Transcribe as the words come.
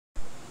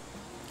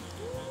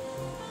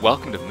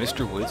Welcome to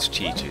Mr. Woods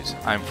Teaches.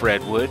 I'm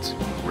Fred Woods,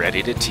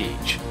 ready to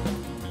teach.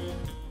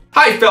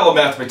 Hi fellow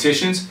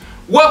mathematicians,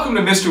 welcome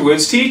to Mr.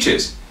 Woods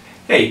Teaches.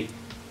 Hey,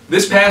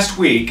 this past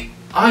week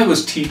I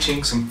was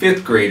teaching some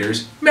 5th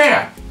graders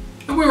math,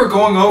 and we were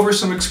going over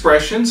some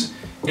expressions,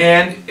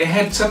 and it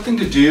had something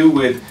to do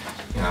with,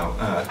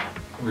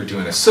 we were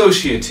doing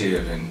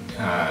associative and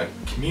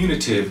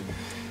commutative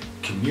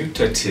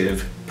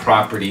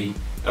property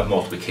of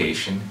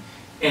multiplication,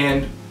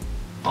 and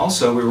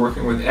also we were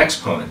working with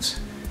exponents.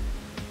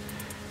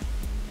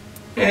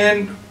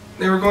 And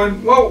they were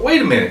going, well,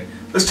 wait a minute,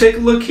 let's take a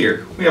look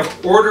here. We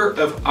have order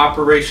of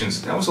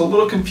operations. That was a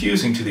little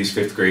confusing to these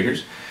 5th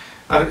graders.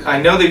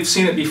 I know they've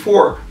seen it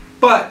before,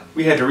 but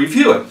we had to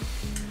review it.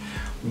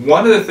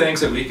 One of the things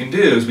that we can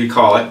do is we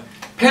call it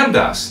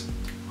PEMDAS,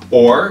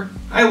 or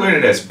I learned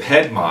it as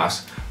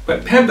PEDMAS,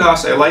 but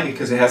PEMDAS, I like it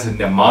because it has a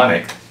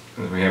mnemonic,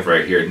 as we have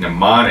right here,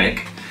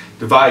 mnemonic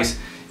device,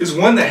 is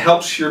one that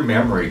helps your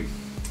memory.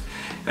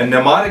 A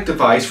mnemonic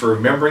device for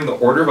remembering the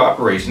order of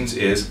operations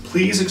is,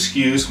 please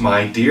excuse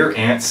my dear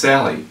Aunt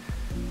Sally.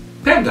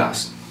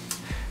 PEMDAS.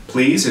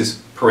 Please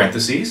is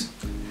parentheses,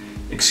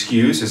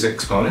 excuse is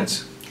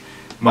exponents,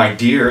 my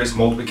dear is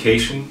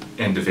multiplication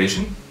and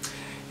division,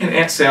 and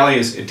Aunt Sally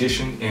is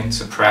addition and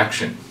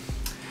subtraction.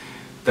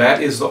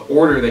 That is the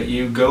order that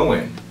you go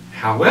in.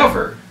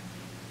 However,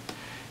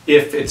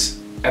 if it's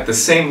at the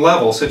same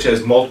level, such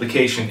as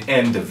multiplication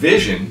and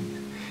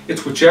division,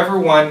 it's whichever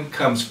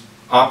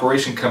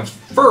operation comes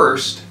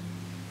first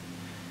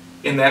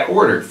in that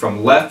order,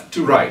 from left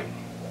to right.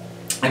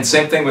 And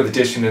same thing with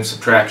addition and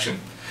subtraction.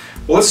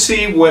 Well, let's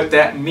see what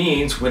that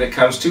means when it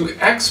comes to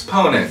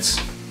exponents.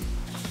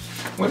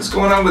 What's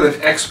going on with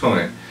an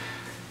exponent?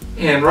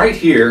 And right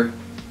here,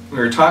 we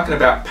were talking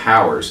about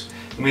powers.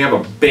 And we have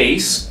a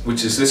base,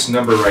 which is this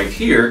number right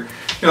here.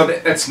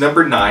 That's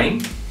number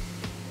 9,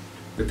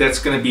 but that's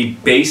going to be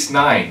base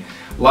 9.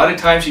 A lot of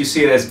times you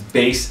see it as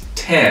base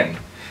 10.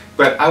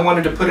 But I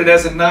wanted to put it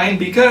as a 9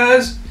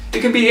 because it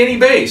can be any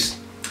base.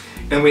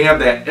 And we have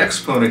that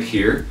exponent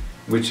here,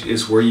 which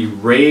is where you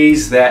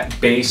raise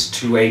that base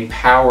to a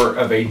power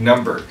of a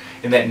number.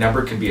 And that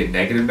number can be a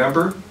negative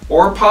number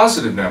or a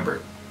positive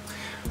number.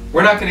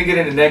 We're not going to get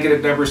into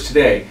negative numbers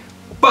today,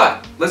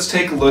 but let's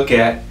take a look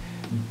at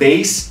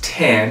base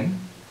 10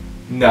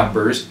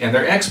 numbers and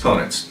their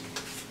exponents.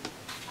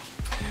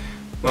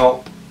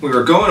 Well, we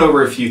were going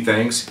over a few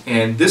things,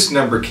 and this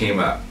number came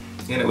up,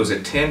 and it was a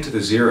 10 to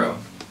the 0.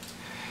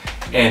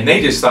 And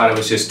they just thought it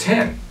was just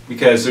 10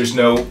 because there's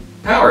no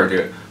power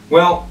to it.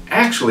 Well,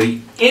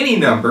 actually, any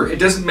number, it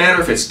doesn't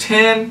matter if it's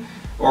 10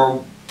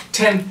 or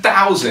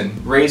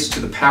 10,000 raised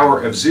to the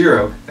power of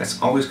 0, that's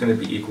always going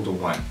to be equal to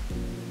 1,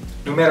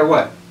 no matter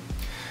what.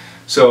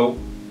 So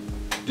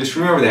just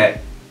remember that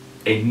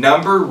a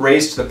number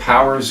raised to the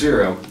power of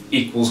 0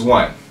 equals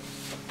 1.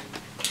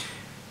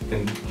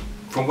 And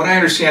from what I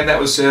understand, that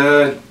was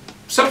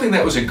something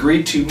that was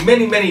agreed to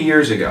many, many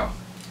years ago.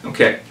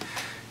 Okay,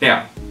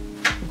 now,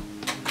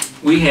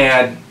 we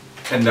had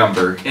a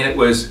number, and it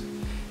was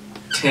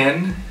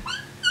 10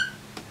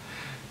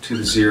 to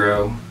the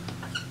 0,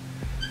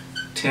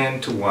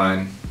 10 to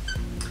 1,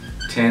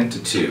 10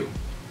 to 2.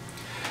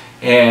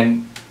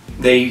 And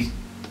I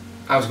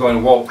was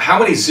going, well, how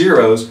many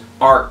zeros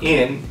are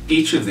in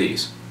each of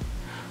these?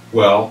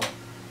 Well,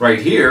 right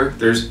here,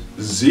 there's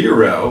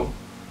 0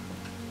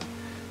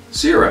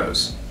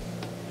 zeros.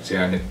 See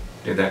how I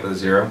did that with a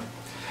 0?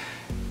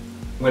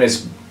 When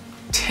it's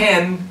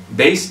 10,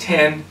 base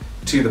 10,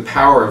 to the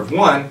power of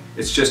 1,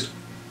 it's just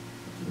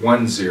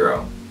 1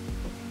 0.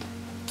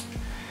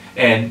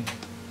 And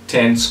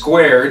 10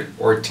 squared,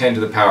 or 10 to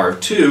the power of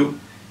 2,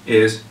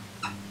 is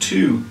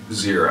 2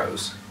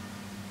 zeros.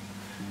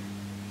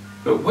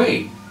 But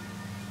wait,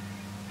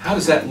 how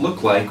does that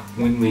look like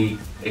when we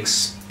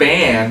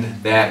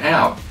expand that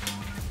out?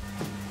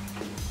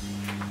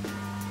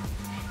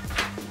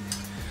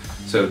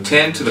 So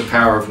 10 to the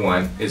power of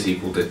 1 is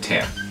equal to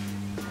 10.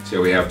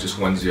 So we have just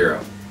 1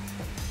 0.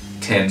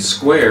 10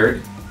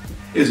 squared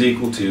is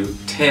equal to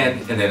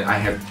 10, and then I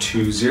have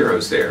 2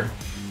 zeros there.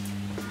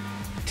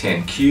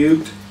 10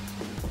 cubed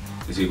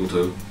is equal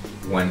to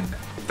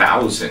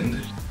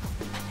 1,000,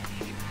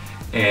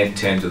 and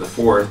 10 to the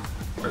 4th,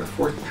 or the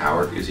 4th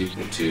power, is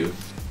equal to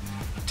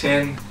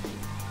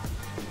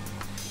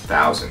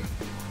 10,000.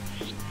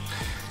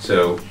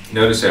 So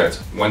notice that it's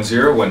 1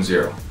 0, 1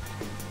 0,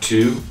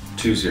 2,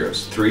 2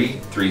 zeros, 3,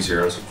 3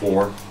 zeros,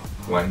 4,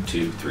 1,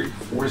 2, 3,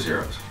 4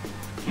 zeros.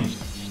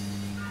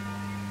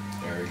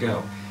 There we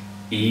go.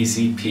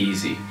 Easy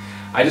peasy.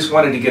 I just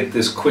wanted to get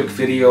this quick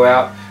video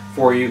out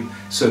for you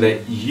so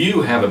that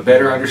you have a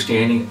better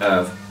understanding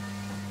of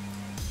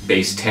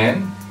base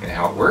 10 and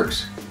how it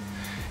works.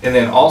 And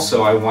then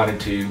also I wanted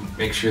to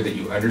make sure that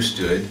you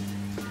understood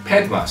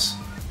PEDMAS.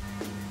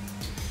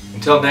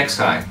 Until next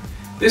time,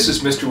 this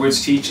is Mr.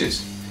 Woods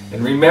Teaches.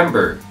 And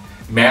remember,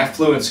 math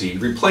fluency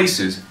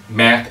replaces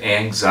math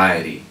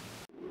anxiety.